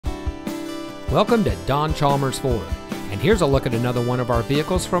Welcome to Don Chalmers Ford, and here's a look at another one of our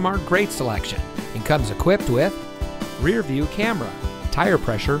vehicles from our great selection. It comes equipped with rear view camera, tire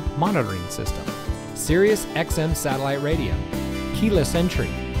pressure monitoring system, Sirius XM satellite radio, keyless entry,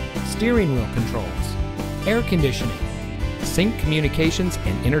 steering wheel controls, air conditioning, sync communications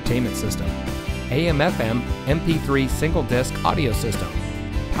and entertainment system, AM/FM MP3 single disc audio system,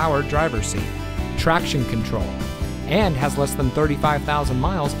 power driver's seat, traction control, and has less than 35,000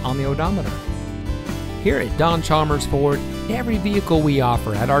 miles on the odometer. Here at Don Chalmers Ford, every vehicle we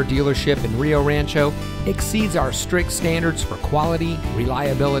offer at our dealership in Rio Rancho exceeds our strict standards for quality,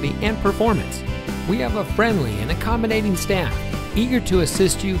 reliability, and performance. We have a friendly and accommodating staff, eager to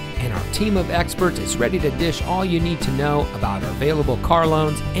assist you, and our team of experts is ready to dish all you need to know about our available car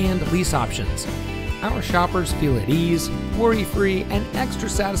loans and lease options. Our shoppers feel at ease, worry-free, and extra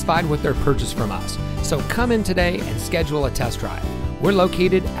satisfied with their purchase from us. So come in today and schedule a test drive. We're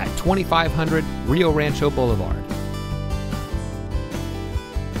located at 2500 Rio Rancho Boulevard.